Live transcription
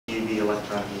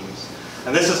electron beams.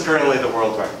 And this is currently the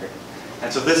world record.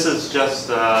 And so this is just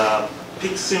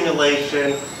peak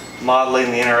simulation,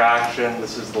 modeling the interaction.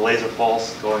 This is the laser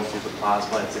pulse going through the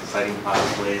plasma. It's exciting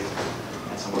plasma wave,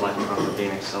 and some electrons are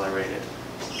being accelerated.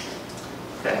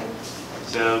 Okay,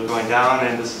 so going down,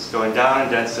 and this is going down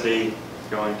in density,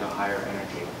 going to higher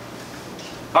energy.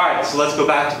 All right, so let's go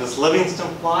back to this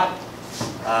Livingston plot.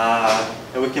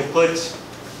 And we can put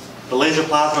the laser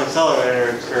plasma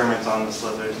accelerator experiments on this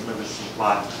Livingston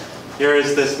plot. Here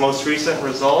is this most recent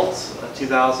result,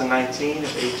 2019 of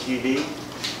 8GeV,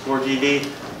 4GeV.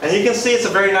 And you can see it's a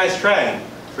very nice trend.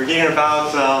 We're getting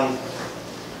about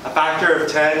a factor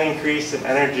of 10 increase in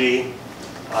energy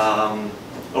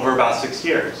over about 6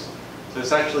 years. So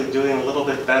it's actually doing a little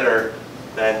bit better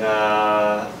than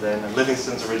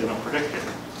Livingston's original prediction.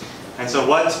 And so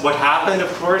what happened,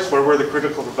 of course, what were the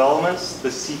critical developments? The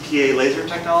CPA laser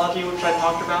technology, which I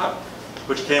talked about,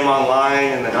 which came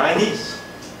online in the 90s.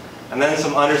 And then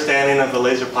some understanding of the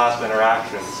laser plasma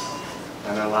interactions,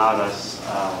 and allowed us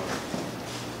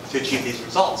to achieve these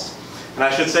results. And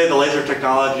I should say the laser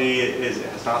technology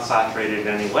has not saturated in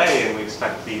any way, and we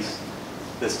expect this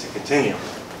to continue.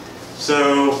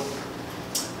 So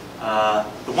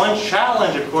the one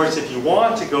challenge, of course, if you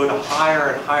want to go to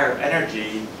higher and higher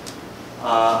energy,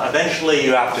 eventually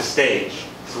you have to stage.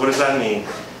 So what does that mean?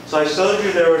 So I showed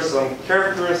you there was some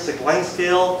characteristic length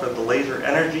scale for the laser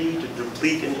energy to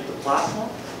deplete into the plasma.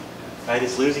 Right,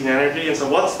 it's losing energy, and so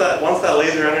once that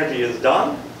laser energy is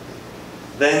done,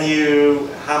 then you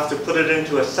have to put it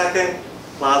into a second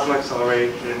plasma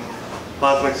accelerator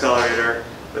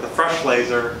with a fresh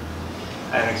laser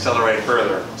and accelerate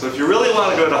further. So if you really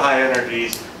want to go to high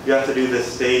energies, you have to do this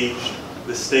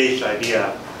staged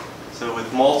idea. So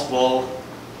with multiple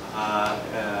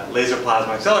laser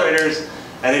plasma accelerators,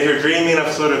 and if you're dreaming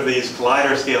of sort of these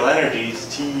collider scale energies,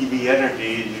 TeV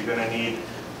energies, you're going to need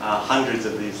hundreds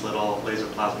of these little laser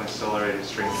plasma accelerators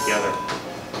stringed together.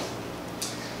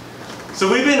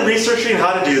 So we've been researching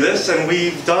how to do this, and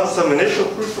we've done some initial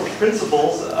proof of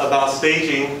principles about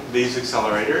staging these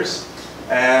accelerators.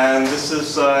 And this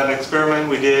is an experiment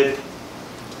we did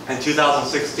in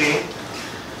 2016.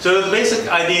 So the basic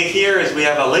idea here is we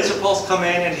have a laser pulse come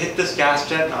in and hit this gas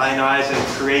jet and ionize and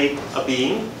create a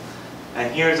beam.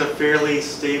 And here's a fairly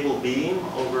stable beam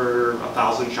over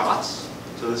 1,000 shots.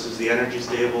 So this is the energy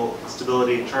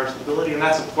stability and charge stability, and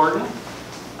that's important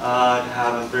to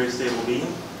have a very stable beam.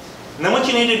 And then what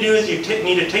you need to do is you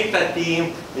need to take that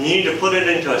beam and you need to put it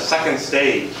into a second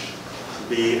stage to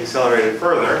be accelerated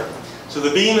further. So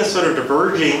the beam is sort of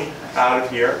diverging out of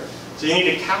here. So you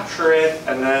need to capture it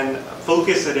and then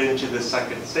focus it into the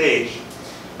second stage.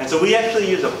 And so we actually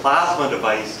use a plasma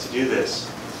device to do this.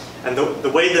 And the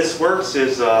way this works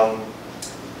is,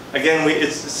 again,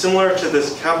 it's similar to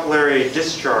this capillary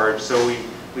discharge. So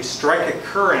we strike a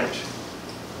current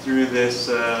through this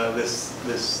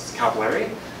capillary,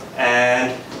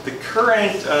 and the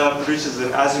current produces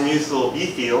an azimuthal B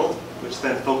field, which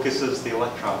then focuses the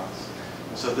electrons.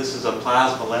 And so this is a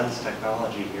plasma lens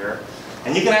technology here.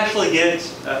 And you can actually get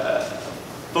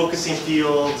focusing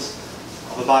fields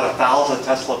of about 1,000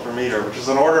 Tesla per meter, which is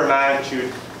an order of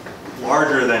magnitude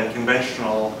larger than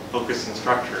conventional focusing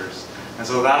structures. And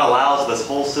so that allows this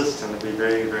whole system to be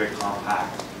very, very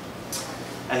compact.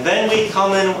 And then we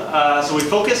come in, so we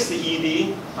focus the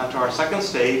EV onto our second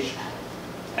stage,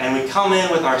 and we come in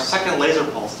with our second laser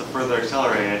pulse to further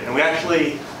accelerate it. And we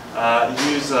actually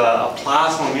use a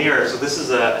plasma mirror. So this is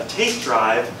a tape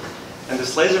drive, and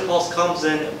this laser pulse comes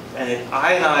in and it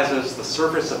ionizes the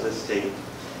surface of this tape.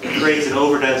 It creates an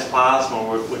overdense plasma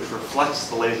which reflects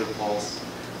the laser pulse.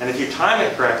 And if you time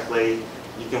it correctly,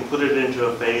 you can put it into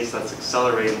a phase that's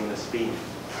accelerating this beam.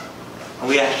 And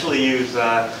we actually use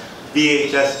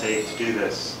VHS tape to do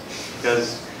this,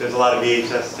 because there's a lot of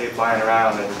VHS tape lying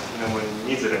around and no one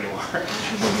needs it anymore.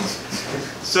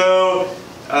 So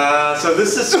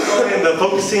this is showing the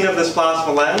focusing of this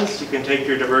plasma lens. You can take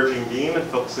your diverging beam and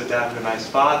focus it down to a nice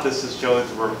spot. This is showing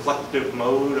the reflective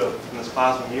mode of this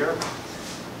plasma mirror.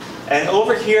 And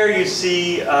over here you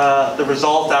see the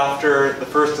result after the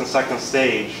first and second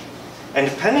stage. And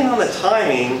depending on the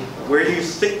timing, where you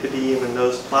stick the beam in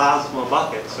those plasma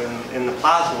buckets, in the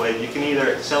plasma wave, you can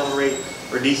either accelerate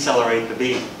or decelerate the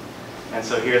beam. And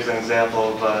so here's an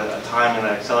example of a timing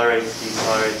that accelerates,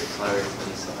 decelerates, accelerates,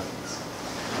 and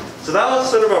decelerates. So that was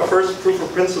sort of our first proof of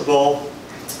principle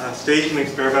staging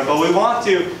experiment. But we want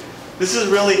to, this is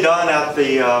really done at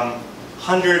the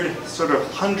 100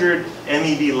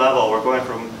 MeV level. We're going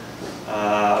from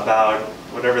about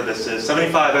whatever this is,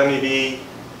 75 MeV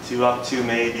to up to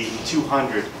maybe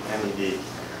 200 MeV.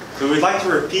 So we'd like to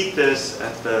repeat this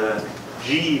at the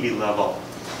GeV level.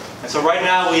 And so right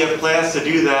now we have plans to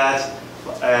do that,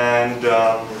 and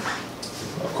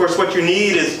of course what you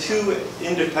need is 2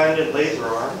 independent laser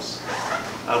arms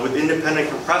with independent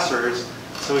compressors.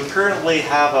 So we currently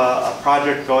have a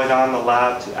project going on in the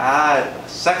lab to add a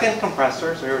second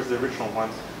compressor, so here's the original one,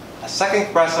 a second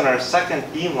compressor on our second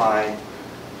beamline,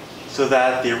 so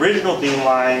that the original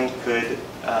beamline could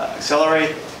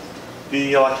accelerate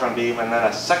the electron beam, and then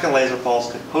a second laser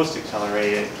pulse could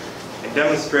post-accelerate it and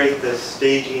demonstrate this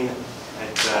staging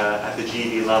at the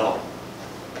GeV level.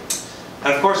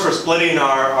 And of course we're splitting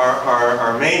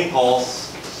our main pulse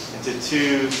into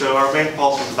 2, so our main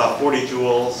pulse was about 40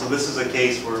 joules, so this is a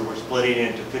case where we're splitting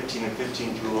it into 15 and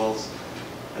 15 joules,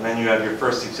 and then you have your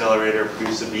first accelerator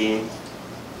produce a beam,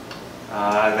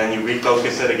 and then you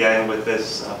refocus it again with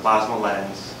this plasma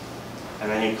lens, and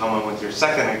then you come in with your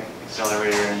second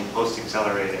accelerator and you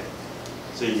post-accelerate it.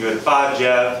 So you get 5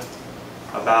 GeV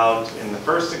about in the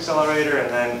first accelerator, and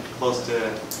then close to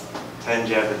 10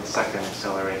 GeV in the second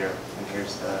accelerator, and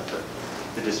here's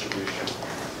the distribution.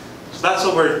 So that's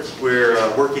what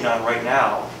we're working on right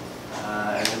now,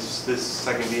 and this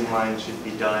second beamline should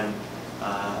be done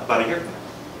about a year from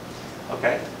now.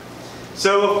 Okay,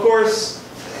 so of course,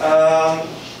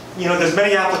 you know, there's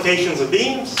many applications of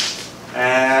beams,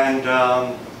 and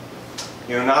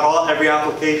you know, every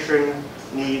application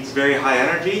needs very high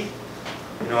energy.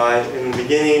 You know, in the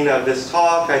beginning of this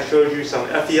talk, I showed you some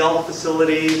FEL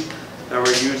facilities that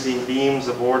were using beams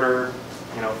of order,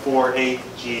 you know, 4, 8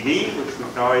 GeV, which we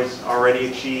can already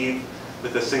achieve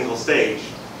with a single stage.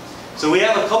 So we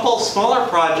have a couple smaller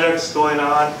projects going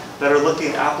on that are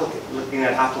looking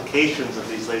at applications of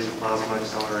these laser plasma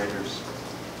accelerators.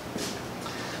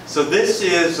 So this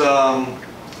is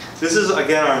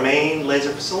again our main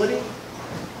laser facility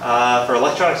for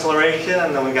electron acceleration,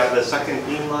 and then we got the second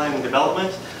beamline in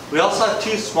development. We also have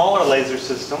 2 smaller laser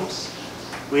systems.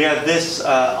 We have this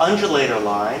undulator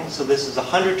line, so this is a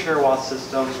 100 terawatt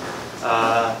system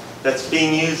that's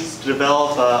being used to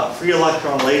develop a free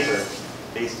electron laser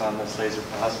based on this laser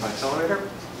plasma accelerator.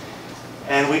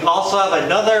 And we also have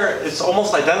another, it's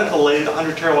almost identical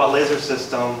 100 terawatt laser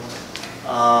system.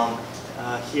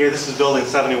 Here, this is building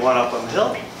 71 up on the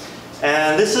hill.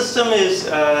 And this system is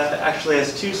actually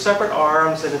has 2 separate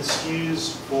arms, and it's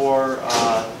used for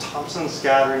Thomson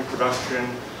scattering production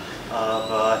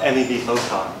of MEV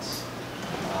photons.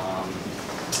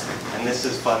 And this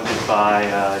is funded by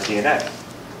DNA.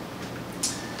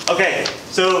 Okay,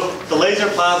 so the laser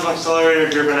plasma accelerator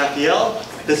driven FEL,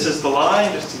 this is the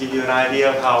line, just to give you an idea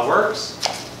of how it works.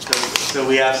 So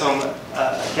we have some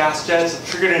gas jets,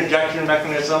 a triggered injection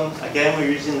mechanism. Again, we're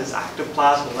using this active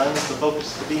plasma lens to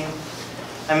focus the beam.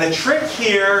 And the trick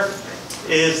here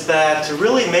is that to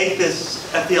really make this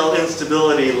FEL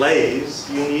instability laze,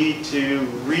 you need to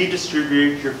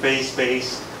redistribute your phase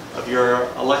space of your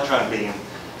electron beam.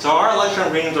 So our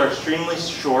electron beams are extremely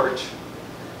short,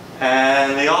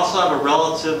 and they also have a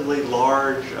relatively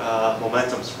large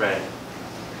momentum spread.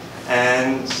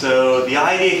 And so the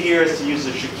idea here is to use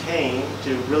a chicane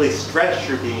to really stretch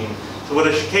your beam. So what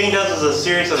a chicane does is a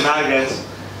series of magnets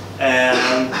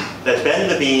that bend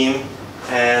the beam,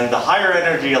 and the higher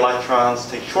energy electrons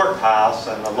take short paths,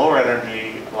 and the lower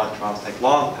energy electrons take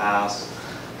long paths.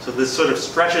 So this sort of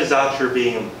stretches out your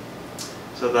beam.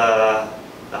 So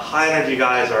the high energy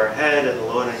guys are ahead, and the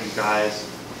low energy guys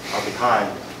are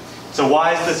behind. So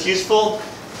why is this useful?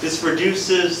 This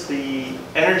reduces the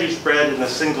energy spread in a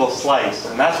single slice,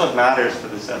 and that's what matters for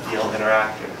this FEL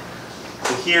interaction.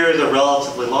 So here is a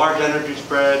relatively large energy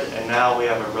spread, and now we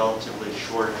have a relatively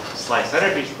short slice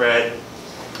energy spread.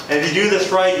 And if you do this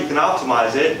right, you can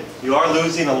optimize it. You are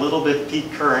losing a little bit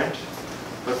peak current,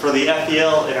 but for the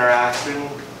FEL interaction,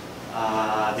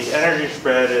 the energy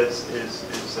spread is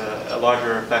a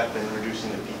larger effect than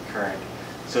reducing the peak current.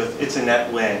 So it's a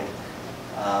net win.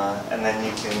 And then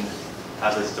you can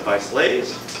have this device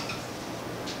laze.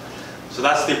 So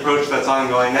that's the approach that's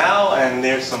ongoing now, and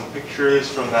there's some pictures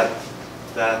from that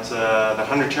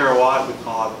 100 terawatt, we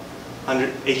call it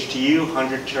 100 HTU,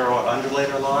 100 terawatt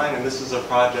undulator line, and this is a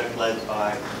project led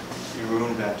by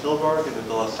Jeroen van Tilburg in the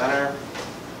Villa Center.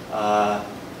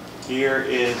 Here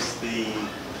is the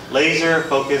laser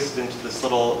focused into this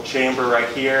little chamber right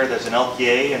here. There's an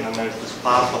LPA, and then there's this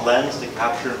plasma lens to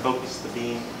capture and focus the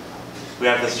beam. We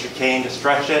have this chicane to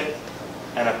stretch it,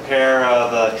 and a pair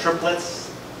of triplets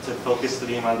to focus the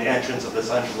beam on the entrance of this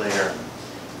undulator.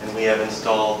 And we have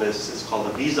installed this, it's called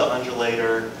a Visa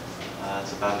undulator.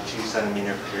 It's about a 2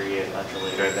 centimeter period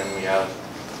undulator. Then we have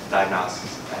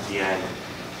diagnostics at the end.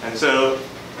 And so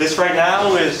this right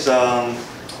now is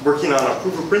working on a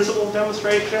proof of principle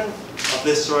demonstration of of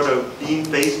this sort of beam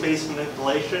phase-space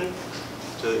manipulation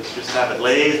to just have it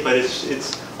lased, but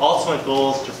its ultimate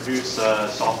goal is to produce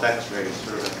soft X-rays,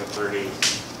 sort of like a 30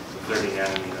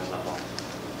 nanometer level.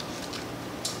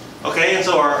 Okay, and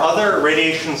so our other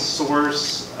radiation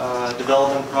source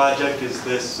development project is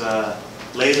this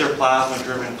laser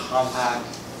plasma-driven compact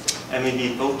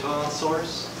MEV photon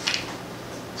source.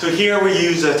 So here we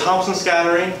use Thomson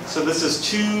scattering. So this is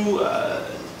two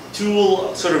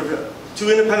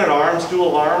independent arms,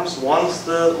 dual arms. One's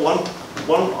the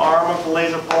one arm of the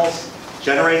laser pulse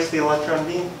generates the electron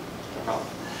beam, no problem.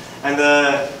 And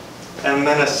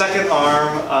then a second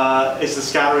arm is the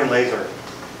scattering laser.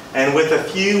 And with a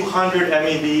few hundred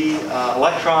MeV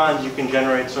electrons, you can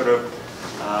generate sort of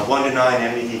 1 to 9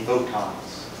 MeV photons.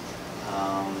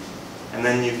 And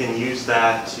then you can use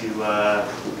that to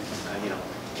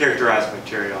characterize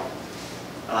material.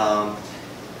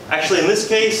 Actually, in this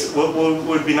case, what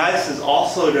would be nice is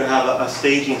also to have a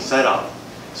staging setup.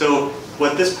 So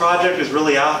what this project is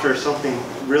really after is something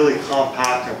really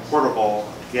compact and portable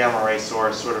gamma ray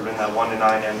source, sort of in that 1 to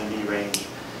 9 MeV range.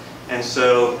 And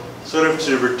so, sort of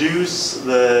to reduce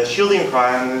the shielding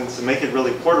requirements and make it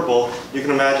really portable, you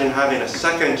can imagine having a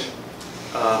second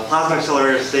plasma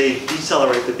accelerator stage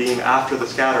decelerate the beam after the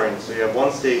scattering. So you have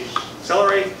one stage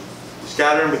accelerate, you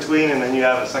scatter in between, and then you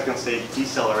have a second stage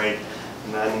decelerate,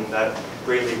 and then that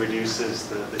greatly reduces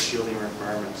the shielding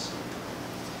requirements.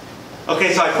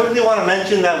 Okay, so I quickly want to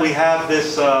mention that we have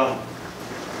this,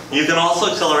 you can also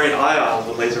accelerate ions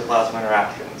with laser plasma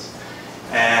interactions.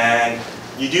 And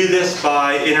you do this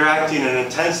by interacting an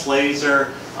intense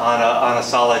laser on a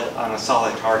solid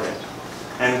target.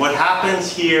 And what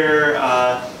happens here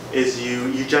is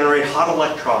you generate hot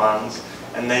electrons,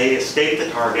 and they escape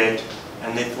the target,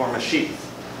 and they form a sheath.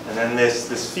 And then this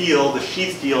field, the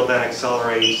sheath field, then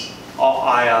accelerates all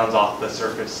ions off the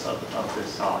surface of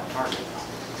this solid target.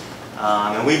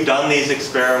 And we've done these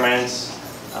experiments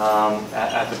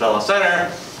at the Bella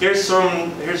Center. Here's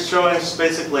showing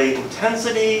basically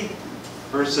intensity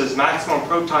versus maximum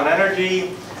proton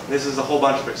energy. This is a whole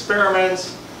bunch of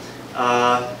experiments.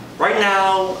 Right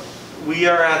now, we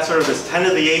are at sort of this 10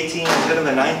 to the 18, 10 to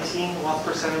the 19 watts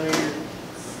per centimeter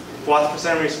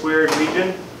squared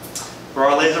region for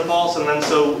our laser pulse, and then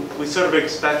so we sort of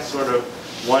expect sort of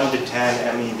 1 to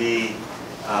 10 MeV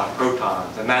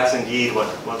protons, and that's indeed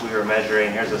what we were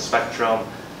measuring. Here's a spectrum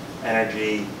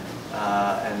energy,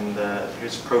 and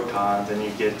here's protons, and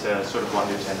you get sort of 1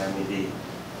 to 10 MeV.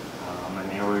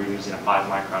 And here we're using a 5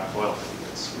 micron foil to do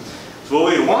this. So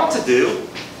what we want to do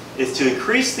is to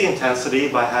increase the intensity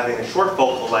by having a short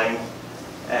focal length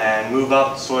and move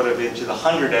up sort of into the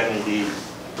 100 MeV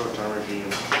proton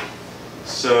regime.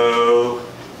 So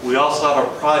we also have a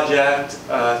project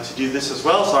to do this as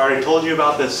well. So I already told you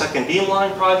about the second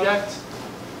beamline project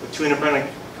with 2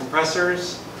 independent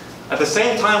compressors. At the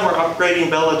same time we're upgrading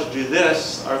Bella to do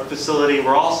this, our facility,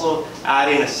 we're also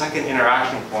adding a second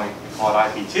interaction point called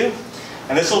IP2.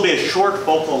 And this will be a short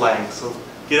focal length, so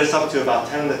get us up to about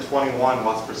 10 to 21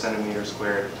 watts per centimeter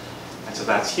squared. And so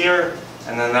that's here,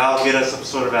 and then that'll get us up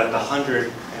sort of at the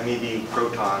 100 MeV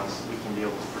protons we can be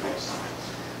able to produce.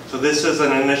 So this is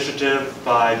an initiative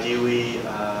by DOE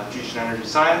Fusion Energy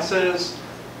Sciences,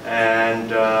 and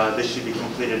this should be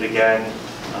completed again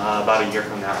about a year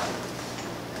from now.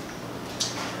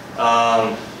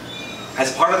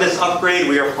 As part of this upgrade,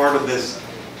 we are part of this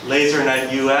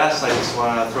LaserNet US. I just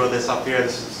want to throw this up here.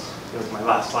 This is my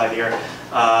last slide here.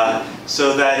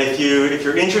 So that if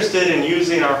you're interested in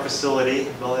using our facility,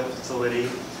 Bella facility,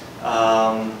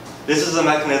 this is a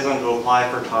mechanism to apply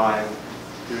for time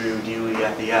through DOE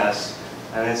FES,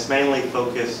 and it's mainly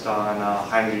focused on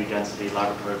high energy density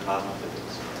laboratory plasma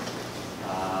physics.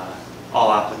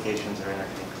 All applications are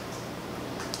interchangeable.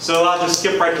 So I'll just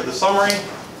skip right to the summary.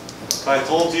 So I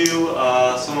told you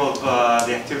some of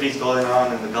the activities going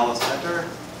on in the Bella Center.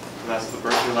 That's the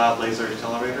BErkeley Lab Laser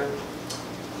Accelerator.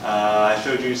 I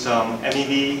showed you some MEV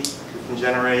we can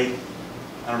generate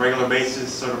on a regular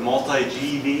basis, sort of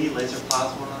multi-GeV laser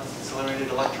plasma accelerated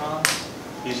electrons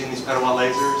using these petawatt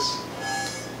lasers.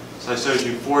 So I showed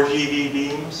you 4 GeV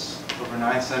beams over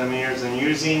 9 centimeters, and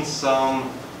using some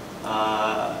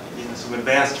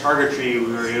advanced targetry,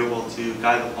 we were able to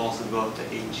guide the pulse and go up to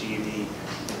 8 GeV in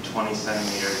 20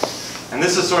 centimeters. And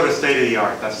this is sort of state of the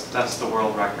art. That's the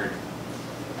world record.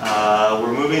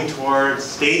 We're moving towards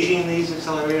staging these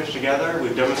accelerators together.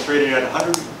 We've demonstrated at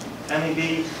 100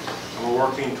 MeV, and we're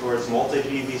working towards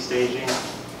multi-GeV staging.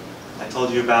 I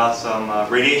told you about some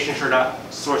radiation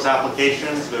source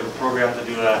applications. We have a program to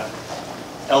do a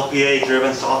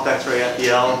LPA-driven soft X-ray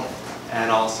FEL,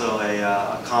 and also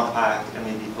a compact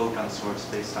MEV photon source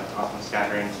based on Thomson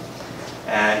scattering.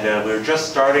 And we're just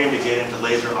starting to get into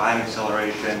laser ion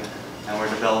acceleration, and we're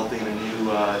developing a new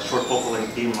short focal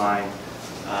length beam line,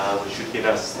 which should get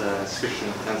us the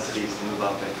sufficient densities to move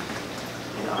up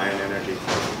in ion energy.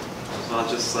 So I'll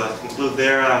just conclude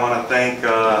there. I want to thank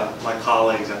my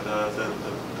colleagues at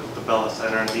the Bella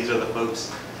Center, and these are the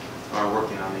folks who are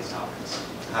working on these topics.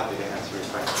 Happy to answer your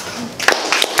questions.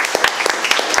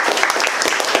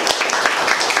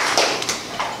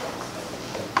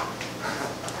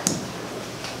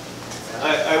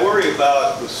 I worry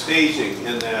about the staging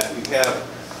in that you have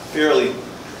fairly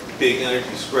big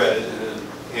energy spread and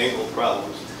angle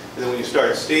problems. And then when you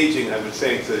start staging, I would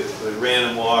think that the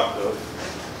random walk of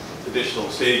additional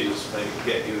stages might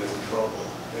get you in trouble.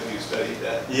 Have you studied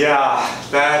that? Yeah,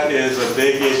 that is a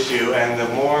big issue, and the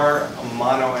more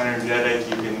monoenergetic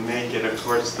you can make it, of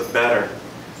course, the better.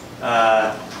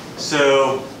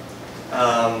 So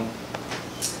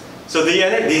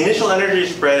the initial energy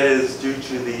spread is due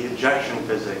to the ejection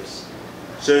physics.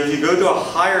 So if you go to a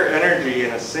higher energy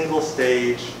in a single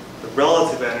stage, the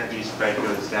relative energy spread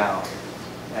goes down.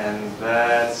 And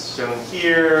that's shown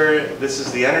here. This is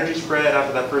the energy spread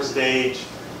after that first stage.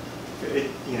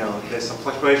 There's some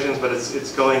fluctuations, but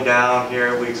it's going down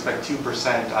here. We expect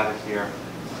 2% out of here.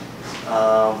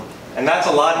 And that's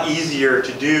a lot easier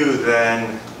to do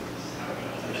than,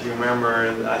 if you remember,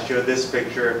 I showed this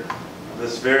picture,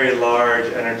 this very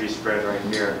large energy spread right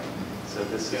here. So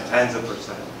this is tens of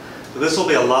percent. So this will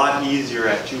be a lot easier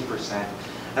at 2%.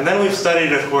 And then we've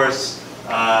studied, of course,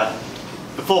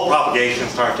 the full propagation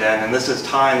start to end, and this is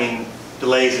timing,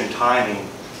 delays in timing.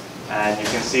 And you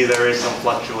can see there is some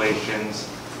fluctuations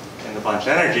in the bunch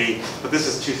energy, but this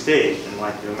is two-stage, and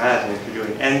like you imagine, if you're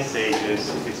doing end stages,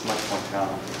 it's much more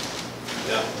challenging.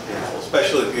 Yeah. Well,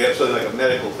 especially if you have something like a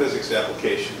medical physics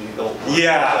application, you don't want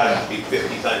that to be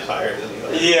 50 times higher than the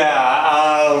other.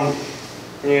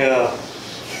 Yeah,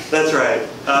 that's right.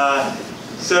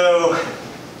 So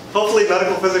hopefully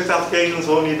medical physics applications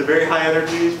won't need the very high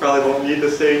energies, probably won't need the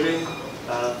staging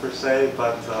per se,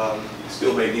 but you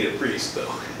still may need a priest though.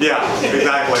 Yeah,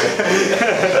 exactly.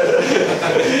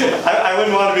 I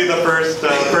wouldn't want to be the first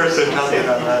person telling you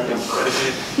about that.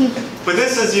 But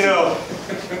this is,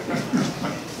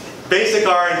 basic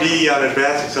R&D on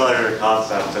advanced accelerator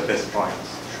concepts at this point.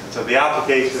 So the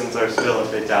applications are still a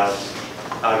bit out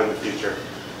in the future,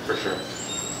 for sure.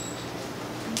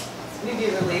 Maybe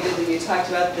relatedly, you talked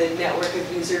about the network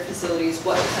of user facilities.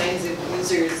 What kinds of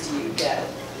users do you get?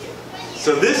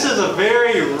 So this is a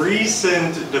very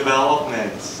recent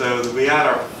development. So we had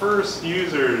our first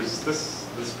users this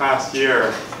past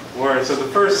year. So the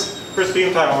first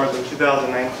beam time was in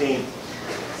 2019.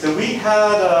 So we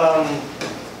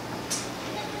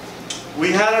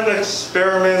had an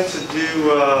experiment to do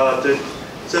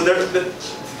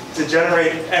to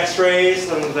generate X-rays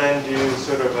and then do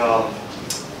sort of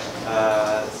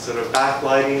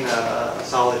backlighting a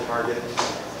solid target.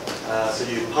 So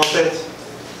you pump it,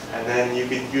 and then you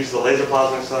could use the laser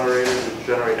plasma accelerator to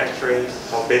generate X-rays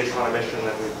called Baytron emission, and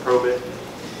then we probe it.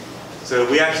 So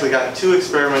we actually got 2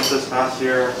 experiments this past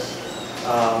year.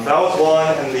 That was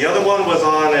one, and the other one was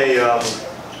on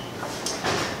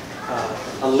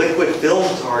a liquid film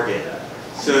target.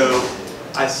 So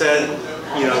I said,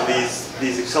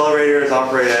 these accelerators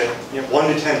operate at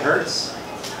 1 to 10 hertz.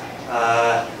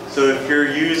 So if you're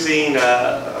using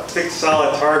a fixed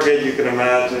solid target, you can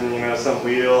imagine some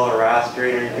wheel or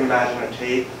aspirator. You can imagine a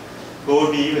tape. What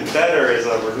would be even better is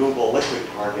a renewable liquid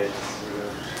target.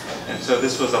 And so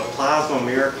this was a plasma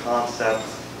mirror concept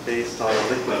based on a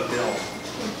liquid film.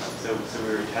 So we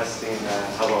were testing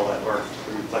how well that worked,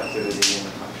 the reflectivity and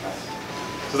the contrast.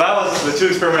 So that was the 2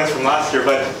 experiments from last year.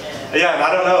 But yeah,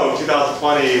 I don't know.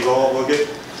 2020, we'll get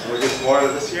more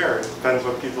of this year. It depends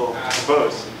what people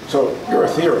propose. So you're a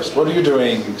theorist. What are you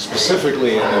doing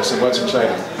specifically in this, and what's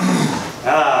exciting?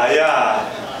 Yeah.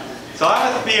 So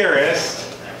I'm a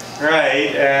theorist,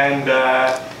 right? And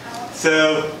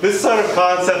so this sort of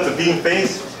concept of beam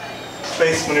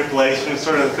space manipulation is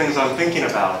sort of the things I'm thinking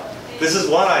about. This is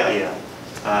one idea.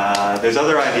 There's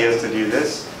other ideas to do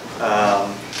this.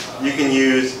 You can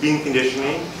use beam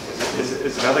conditioning.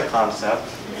 Is another concept.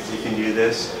 You can do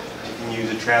this. You can use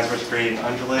a transverse gradient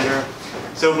undulator.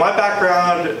 So my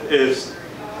background is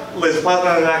laser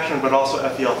plasma interaction, but also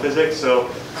FEL physics. So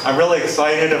I'm really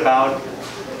excited about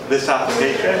this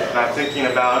application. And I'm thinking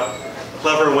about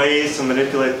clever ways to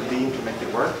manipulate the beam to make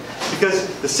it work. Because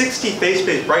the 60 phase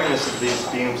space brightness of these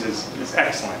beams is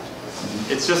excellent.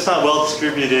 It's just not well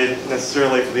distributed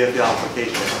necessarily for the FEL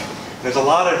application. There's a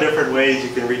lot of different ways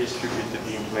you can redistribute the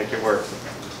beam to make it work.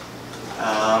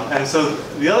 And so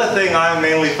the other thing I'm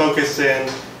mainly focused in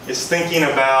is thinking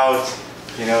about,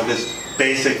 this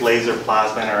basic laser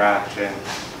plasma interaction.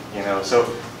 You know, so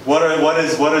what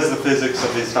is the physics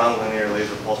of this nonlinear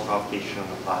laser pulse propagation in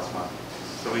the plasma?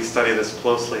 So we study this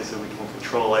closely so we can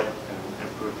control it and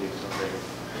improve the accelerator.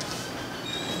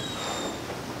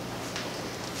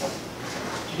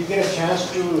 Did you get a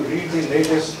chance to read the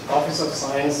latest Office of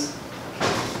Science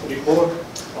report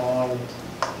on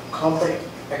compact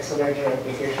accelerator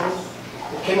applications?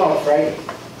 It came out Friday.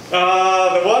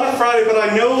 The one on Friday, but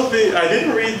I know I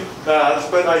didn't read that,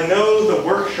 but I know the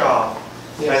workshop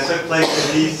that took place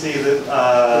in DC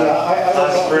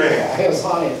last spring. I was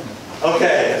on it.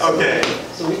 Okay, okay.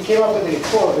 So we came up with a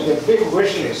report with a big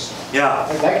wish list. Yeah.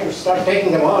 I'd like to start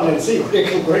taking them on and see where they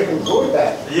can go with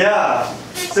that. Yeah.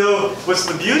 So what's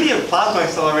the beauty of plasma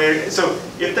accelerator? So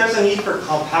if there's a need for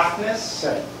compactness,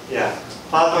 Right. yeah,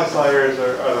 plasma accelerators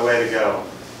are the way to go.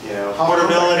 You know, How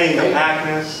portability, compact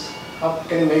compactness. How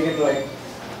can you make it like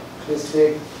this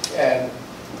big? And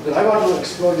because I want to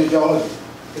explore the geology.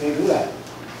 Can you do that?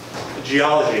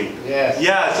 Geology. Yes.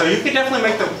 Yeah, so you could definitely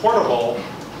make them portable.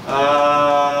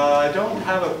 I don't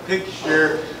have a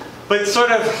picture, but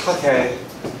sort of, okay.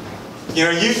 You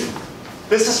know,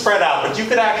 this is spread out, but you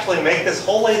could actually make this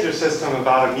whole laser system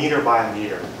about 1 meter by 1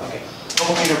 meter. Okay.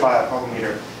 12 meter by 12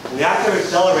 meter. And the active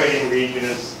accelerating region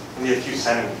is maybe a few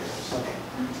centimeters. Okay.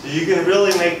 So you can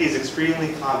really make these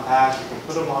extremely compact. You can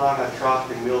put them on a truck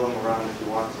and wheel them around if you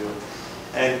want to.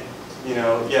 And you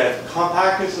know, yeah, if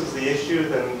compactness is the issue,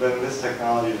 then this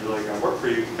technology is really going to work for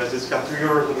you because it's got 3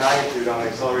 orders of magnitude on the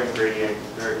accelerating gradient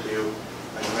compared to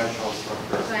a conventional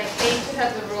structure. So I hate to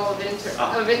have the role of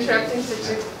interrupting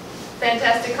such a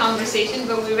fantastic conversation,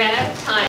 but we ran out of time.